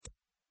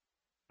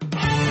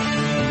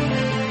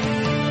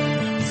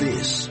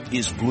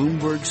is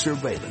Bloomberg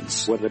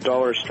Surveillance. When the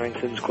dollar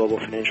strengthens, global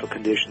financial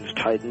conditions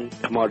tighten,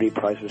 commodity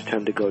prices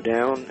tend to go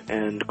down,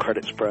 and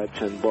credit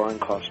spreads and borrowing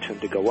costs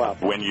tend to go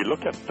up. When you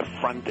look at the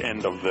front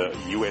end of the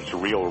U.S.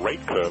 real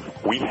rate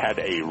curve, we had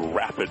a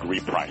rapid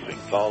repricing.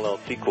 All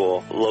else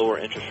equal, lower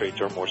interest rates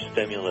are more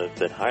stimulative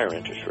than higher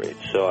interest rates.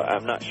 So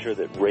I'm not sure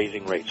that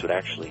raising rates would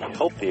actually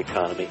help the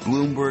economy.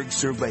 Bloomberg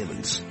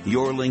Surveillance,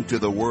 your link to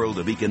the world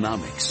of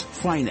economics,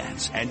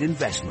 finance, and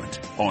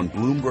investment on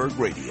Bloomberg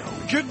Radio.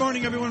 Good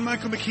morning, everyone.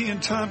 Michael McKee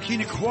and Tom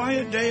Keene. A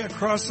quiet day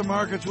across the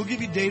markets. We'll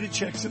give you data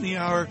checks in the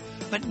hour,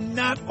 but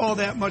not all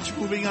that much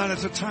moving on.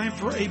 It's a time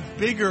for a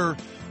bigger,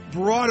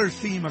 broader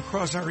theme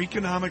across our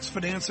economics,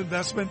 finance,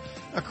 investment,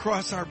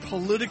 across our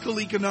political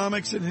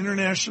economics and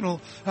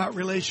international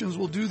relations.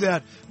 We'll do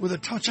that with a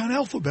touch on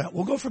Alphabet.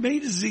 We'll go from A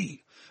to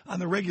Z on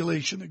the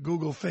regulation that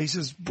Google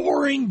faces.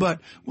 Boring, but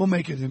we'll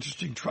make it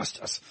interesting.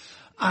 Trust us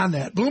on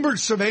that. Bloomberg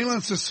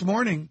Surveillance this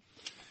morning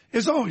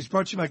is always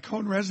brought to you by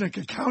Cohn-Resnick.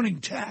 Accounting,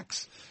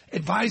 tax,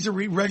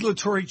 advisory,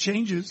 regulatory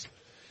changes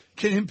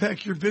can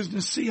impact your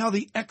business. See how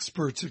the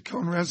experts at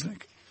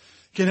Cohn-Resnick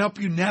can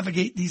help you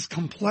navigate these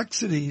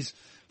complexities.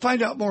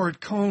 Find out more at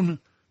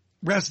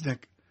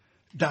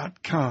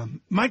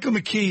cohnresnick.com. Michael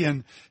McKee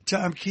and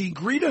Tom Keene.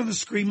 Greet on the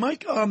screen.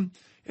 Mike,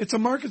 it's a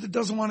market that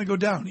doesn't want to go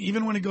down.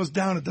 Even when it goes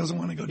down, it doesn't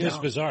want to go down. It's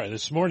bizarre.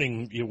 This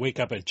morning, you wake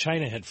up and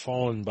China had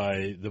fallen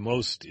by the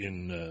most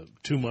in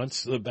 2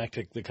 months, back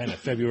to the kind of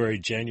February,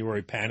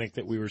 January panic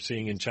that we were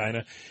seeing in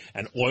China.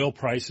 And oil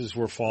prices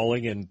were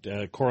falling,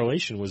 and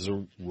correlation was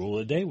a rule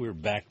of the day. We were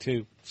back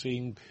to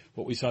seeing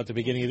what we saw at the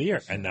beginning of the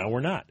year, and now we're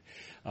not.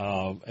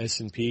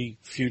 S&P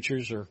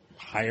futures are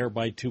higher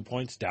by 2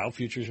 points. Dow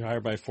futures are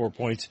higher by 4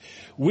 points,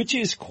 which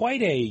is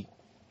quite a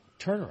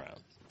turnaround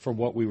from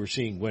what we were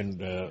seeing when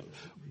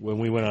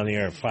we went on the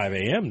air at 5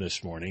 a.m.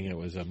 this morning. It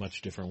was a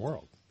much different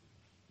world.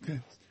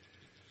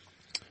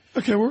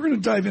 Okay, we're going to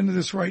dive into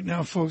this right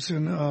now, folks,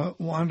 and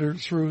wander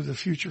through the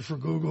future for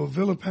Google.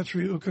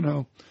 Ville-Petteri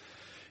Ukonaho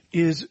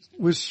is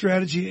with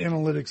Strategy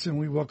Analytics, and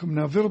we welcome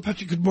now.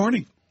 Ville-Petteri, good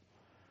morning.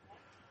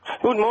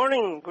 Good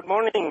morning. Good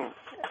morning.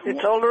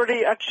 It's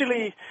already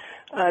actually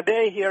a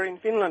day here in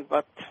Finland,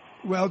 but...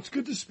 Well, it's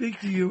good to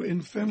speak to you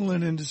in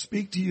Finland and to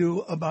speak to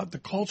you about the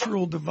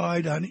cultural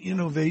divide on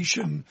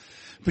innovation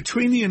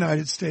between the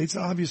United States.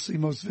 Obviously,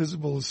 most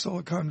visible is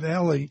Silicon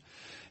Valley.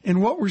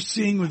 And what we're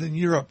seeing within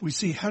Europe, we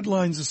see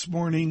headlines this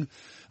morning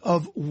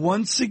of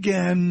once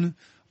again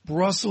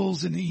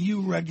Brussels and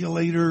EU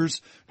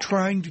regulators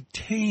trying to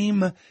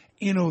tame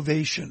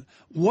innovation.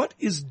 What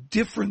is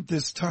different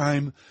this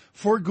time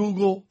for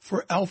Google,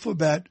 for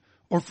Alphabet,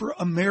 or for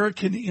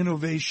American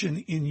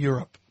innovation in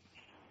Europe?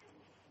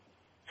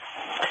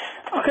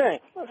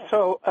 Okay,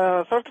 so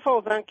first of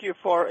all, thank you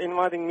for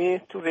inviting me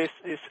to this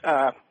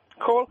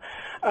call.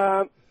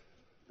 The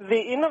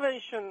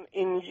innovation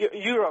in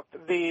Europe,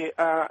 the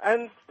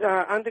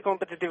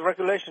anti-competitive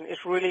regulation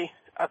is really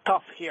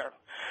tough here.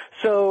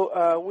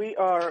 So we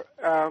are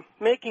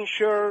making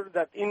sure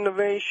that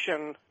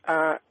innovation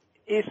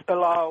is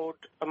allowed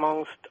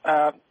amongst,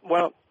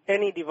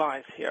 any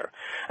device here.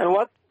 And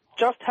what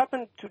just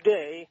happened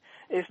today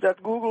is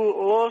that Google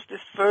lost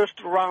its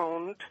first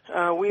round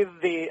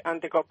with the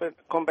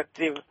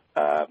anti-competitive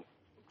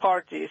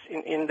parties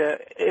in the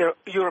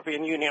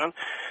European Union,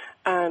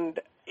 and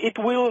it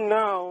will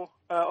now,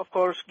 of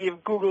course,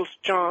 give Google's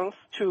chance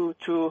to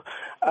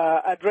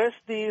address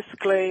these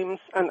claims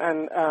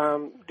and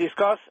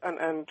discuss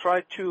and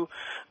try to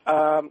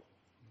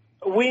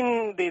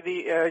win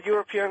the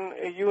European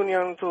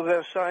Union to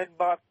their side.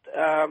 But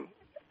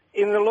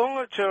in the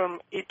longer term,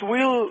 it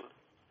will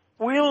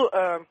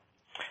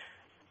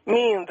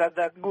mean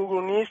that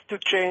Google needs to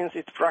change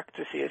its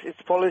practices,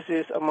 its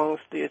policies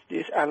amongst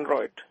these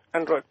Android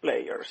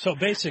players. So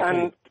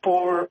basically,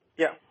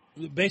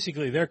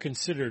 basically they're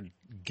considered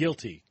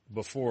guilty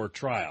before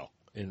trial.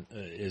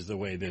 Is the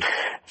way this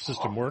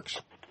system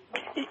works?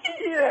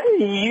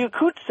 You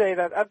could say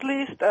that. At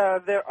least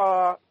there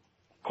are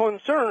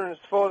concerns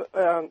for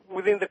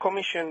within the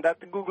Commission that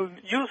Google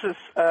uses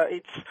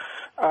its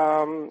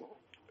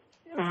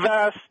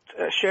vast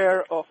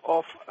share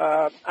of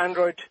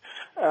Android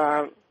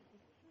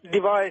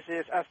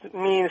devices as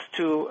means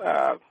to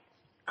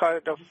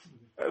kind of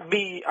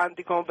be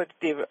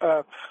anti-competitive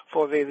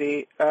for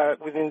the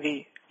within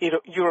the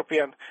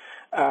European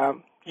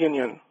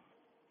Union.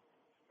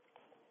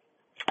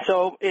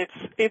 So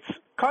it's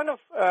kind of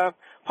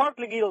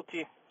partly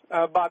guilty,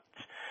 but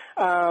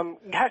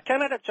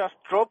Canada just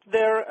dropped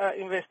their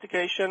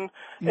investigation.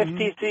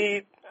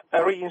 FTC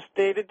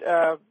reinstated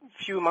a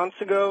few months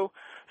ago.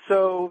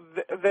 So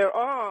there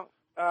are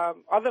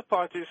other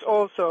parties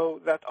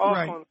also that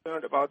are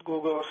concerned about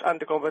Google's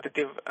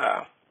anti-competitive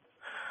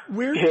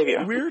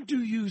behavior. Where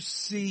do you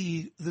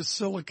see the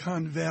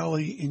Silicon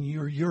Valley in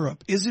your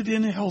Europe? Is it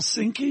in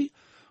Helsinki,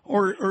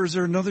 or is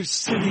there another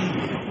city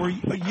where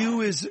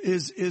you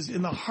is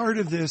in the heart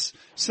of this?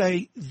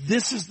 Say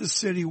this is the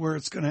city where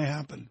it's going to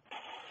happen.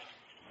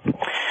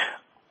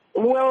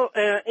 Well,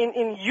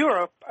 in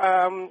Europe,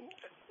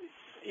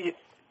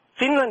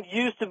 Finland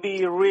used to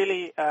be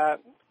really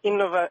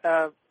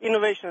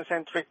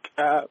innovation-centric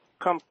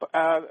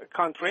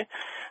country,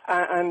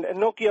 and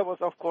Nokia was,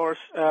 of course,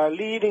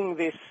 leading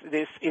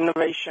this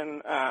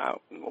innovation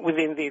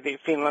within the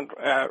Finland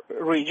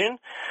region.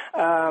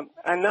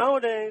 And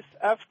nowadays,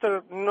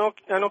 after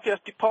Nokia's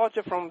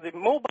departure from the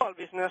mobile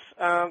business,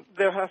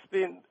 there has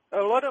been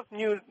a lot of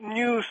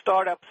new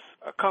startups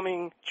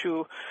coming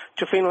to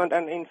Finland,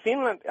 and in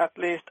Finland, at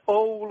least,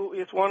 Oulu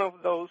is one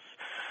of those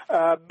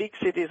big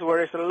cities where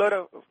there's a lot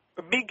of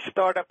a big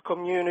startup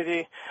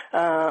community,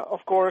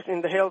 of course,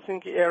 in the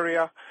Helsinki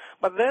area.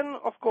 But then,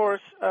 of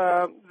course,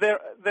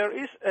 there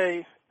is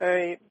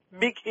a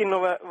big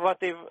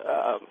innovative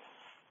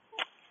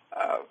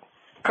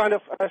kind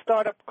of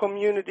startup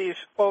communities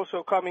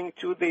also coming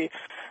to the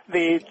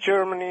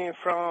Germany,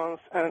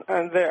 France,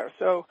 and there.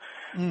 So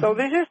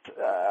this is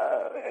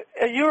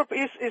Europe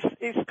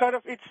is kind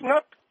of, it's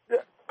not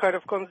kind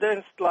of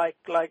condensed like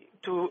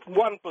to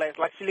one place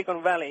like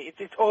Silicon Valley.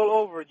 It's all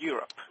over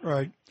Europe.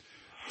 Right.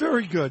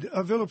 Very good.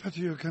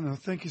 Ville-Petteri Ukonaho,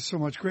 thank you so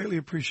much. Greatly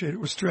appreciate it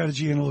with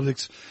Strategy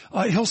Analytics.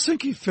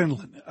 Helsinki,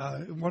 Finland.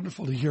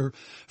 Wonderful to hear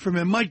from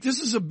him. Mike,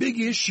 this is a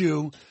big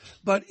issue,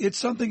 but it's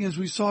something, as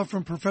we saw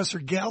from Professor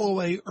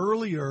Galloway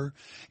earlier,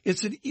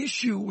 it's an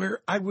issue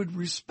where I would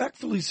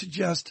respectfully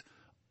suggest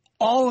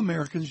all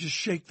Americans just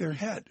shake their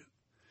head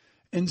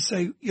and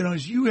say, you know,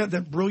 as you had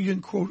that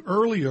brilliant quote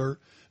earlier,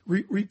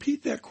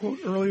 repeat that quote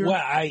earlier.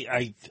 Well,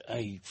 I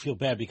feel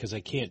bad because I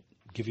can't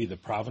give you the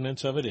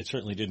provenance of it. It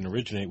certainly didn't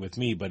originate with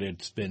me, but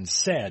it's been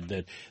said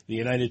that the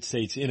United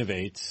States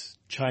innovates,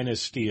 China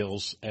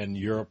steals, and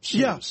Europe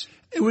sues. Yes.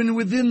 When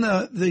within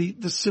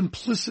the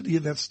simplicity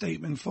of that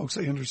statement, folks,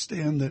 I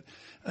understand that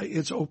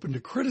it's open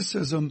to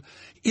criticism,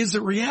 is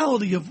a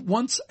reality of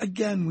once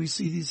again we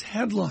see these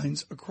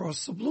headlines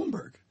across the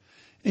Bloomberg.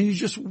 And you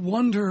just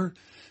wonder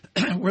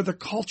where the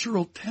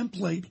cultural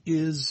template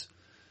is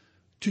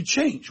to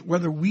change,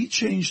 whether we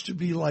change to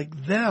be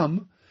like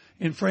them.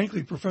 And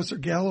frankly, Professor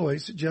Galloway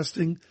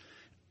suggesting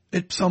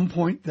at some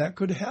point that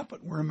could happen,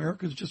 where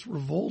America's just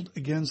revolt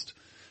against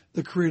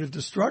the creative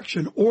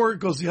destruction, or it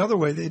goes the other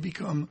way, they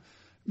become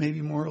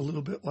maybe more a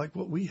little bit like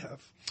what we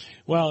have.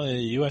 Well, the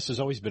U.S.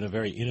 has always been a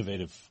very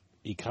innovative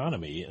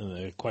economy, and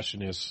the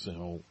question is, you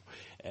know,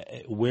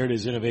 where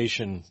does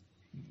innovation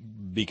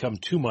become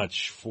too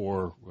much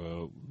for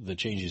the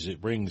changes it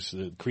brings,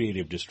 the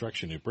creative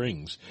destruction it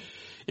brings?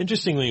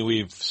 Interestingly,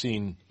 we've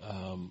seen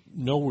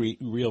no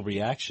real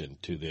reaction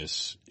to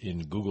this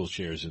in Google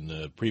shares in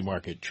the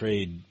pre-market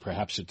trade.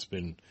 Perhaps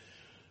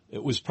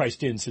it was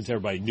priced in since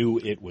everybody knew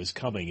it was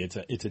coming. It's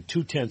a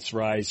 0.2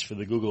 rise for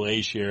the Google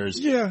A shares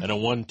and a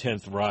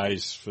 1/10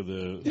 rise for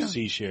the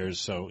C shares.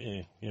 So,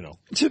 you know.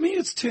 To me,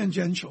 it's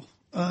tangential.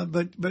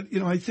 But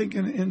you know, I think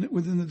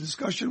within the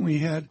discussion we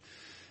had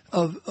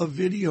of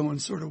video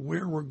and sort of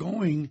where we're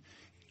going,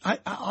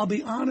 I'll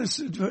be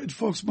honest,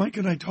 folks, Mike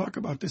and I talk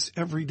about this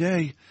every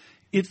day.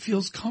 It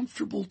feels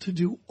comfortable to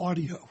do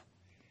audio.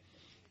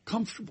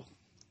 Comfortable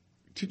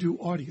to do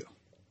audio.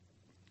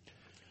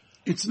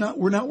 It's not,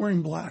 we're not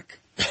wearing black.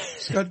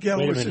 Scott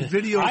Galloway said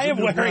video. I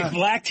am wearing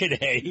black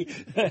today,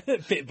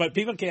 but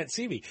people can't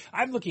see me.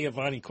 I'm looking at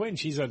Vonnie Quinn.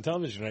 She's on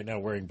television right now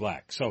wearing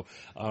black. So,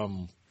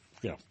 you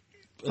know.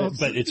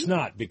 But it's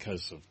not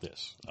because of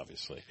this,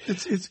 obviously.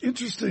 It's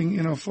interesting,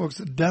 you know, folks,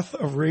 the death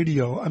of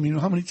radio. I mean,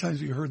 how many times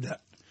have you heard that?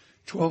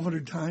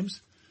 1,200 times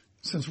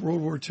since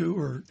World War II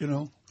or, you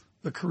know,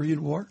 the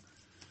Korean War.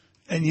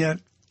 And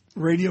yet,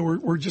 radio,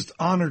 we're just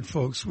honored,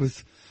 folks,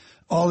 with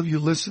all of you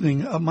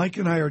listening. Mike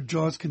and our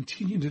jaws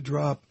continue to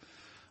drop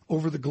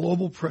over the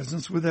global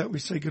presence. With that, we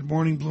say good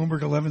morning,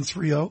 Bloomberg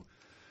 1130,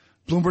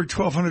 Bloomberg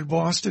 1200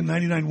 Boston,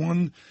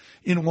 99.1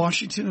 in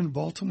Washington and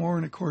Baltimore,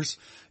 and, of course,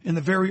 in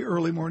the very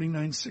early morning,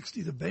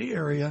 960, the Bay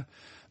Area.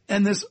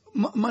 And this,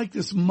 Mike,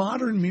 this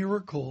modern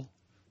miracle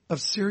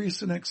of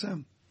Sirius and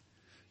XM.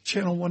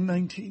 Channel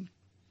 119,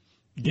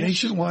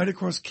 nationwide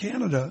across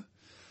Canada,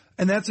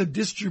 and that's a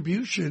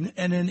distribution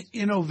and an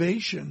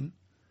innovation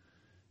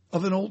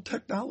of an old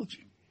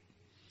technology.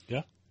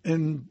 Yeah.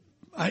 And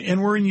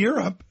we're in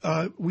Europe.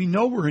 We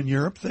know we're in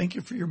Europe. Thank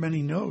you for your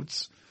many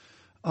notes.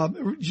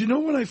 Do you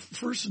know when I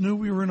first knew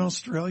we were in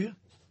Australia?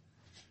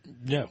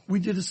 Yeah. We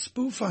did a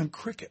spoof on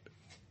cricket.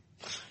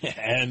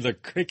 And the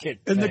cricket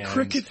and the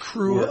cricket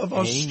crew of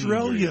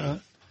Australia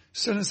angry.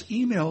 Sent us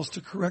emails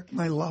to correct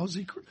my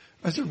lousy.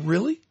 I said,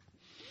 really?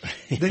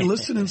 They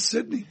listen in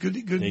Sydney. Good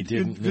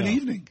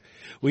evening.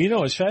 Well, you know,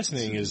 what's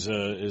fascinating is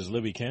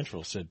Libby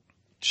Cantrell said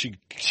she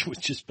was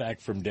just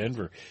back from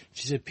Denver.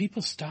 She said,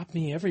 people stop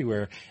me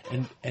everywhere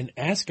and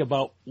ask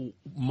about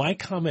my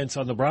comments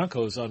on the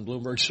Broncos on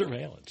Bloomberg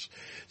Surveillance.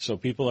 So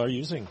people are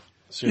using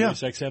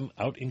Sirius XM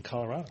out in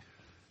Colorado.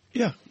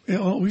 Yeah. You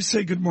know, we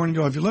say good morning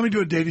to all of you. Let me do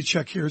a data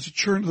check here. As a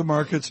churn to the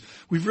markets,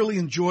 we've really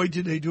enjoyed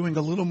today doing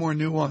a little more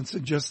nuance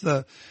than just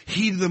the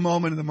heat of the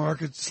moment in the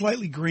market.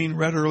 Slightly green,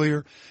 red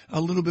earlier, a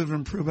little bit of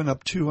improvement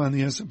up 2 on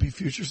the S&P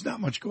futures.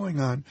 Not much going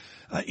on.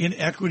 In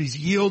equities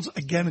yields,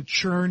 again, a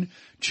churn,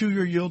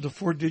 2-year yield to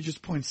 4 digits,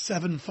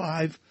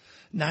 0.75.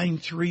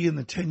 1.93 and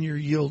the 10-year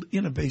yield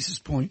in a basis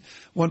point,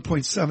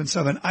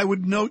 1.77. I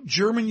would note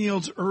German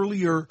yields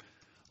earlier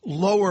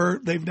lower.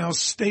 They've now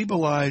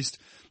stabilized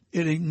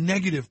at a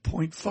negative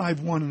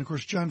 0.51. And of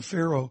course, John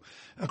Farrow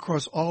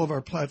across all of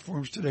our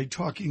platforms today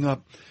talking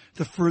up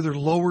the further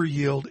lower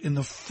yield in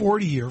the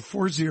 40-year,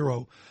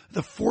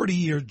 the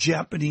 40-year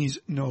Japanese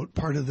note,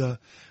 part of the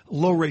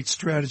low rate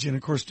strategy. And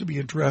of course, to be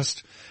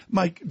addressed,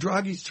 Mike,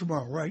 Draghi's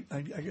tomorrow, right?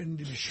 I need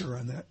to be sure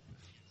on that.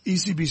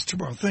 ECB's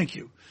tomorrow. Thank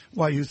you.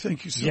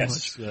 Thank you so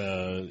much. Yes,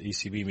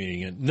 ECB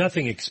meeting.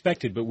 Nothing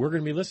expected, but we're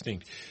going to be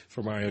listening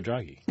for Mario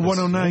Draghi.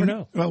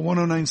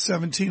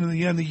 109.17 in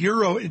the end. The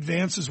euro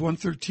advances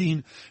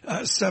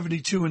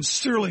 113.72 and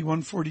sterling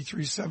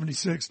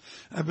 143.76.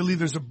 I believe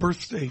there's a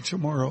birthday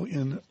tomorrow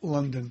in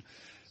London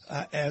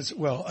as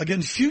well.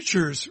 Again,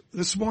 futures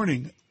this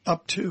morning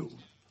up 2.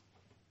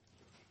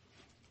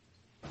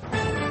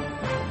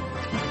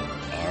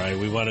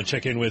 We want to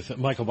check in with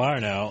Michael Barr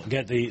now,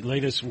 get the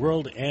latest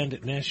world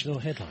and national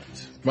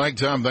headlines. Mike,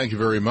 Tom, thank you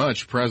very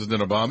much.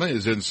 President Obama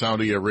is in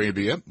Saudi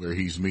Arabia, where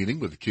he's meeting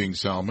with King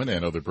Salman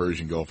and other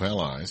Persian Gulf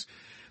allies.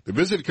 The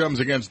visit comes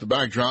against the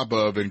backdrop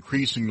of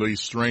increasingly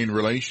strained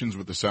relations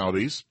with the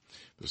Saudis.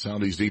 The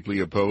Saudis deeply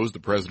oppose the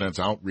president's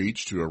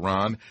outreach to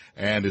Iran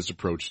and his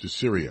approach to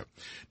Syria.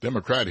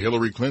 Democrat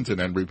Hillary Clinton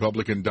and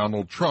Republican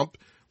Donald Trump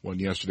won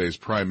yesterday's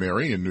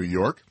primary in New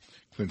York.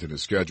 Clinton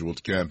is scheduled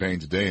to campaign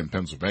today in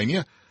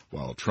Pennsylvania,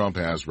 while Trump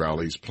has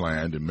rallies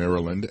planned in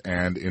Maryland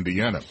and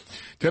Indiana.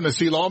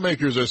 Tennessee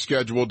lawmakers are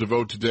scheduled to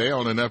vote today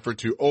on an effort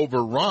to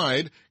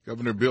override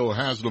Governor Bill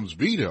Haslam's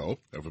veto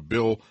of a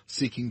bill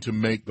seeking to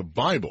make the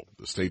Bible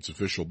the state's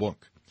official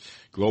book.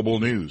 Global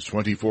news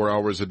 24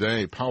 hours a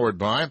day, powered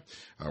by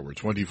our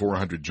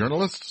 2,400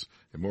 journalists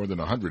and more than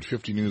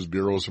 150 news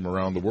bureaus from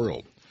around the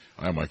world.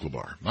 I'm Michael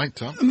Barr. Mike,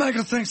 Tom?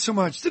 Michael, thanks so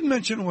much. Didn't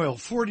mention oil.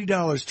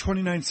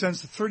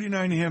 $40.29, the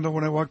 39 handle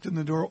when I walked in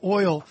the door.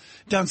 Oil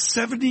down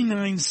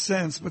 79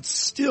 cents, but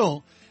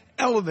still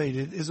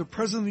elevated as the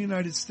President of the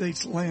United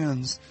States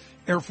lands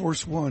Air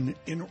Force One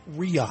in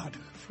Riyadh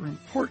for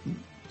important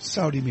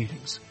Saudi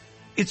meetings.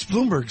 It's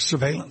Bloomberg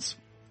Surveillance.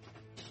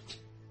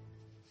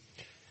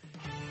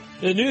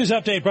 The news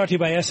update brought to you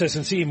by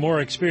SS&C.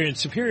 More experience,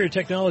 superior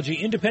technology,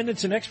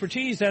 independence, and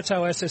expertise. That's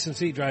how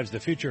SS&C drives the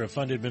future of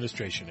fund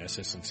administration.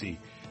 SS&C,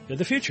 they're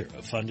the future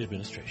of fund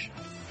administration.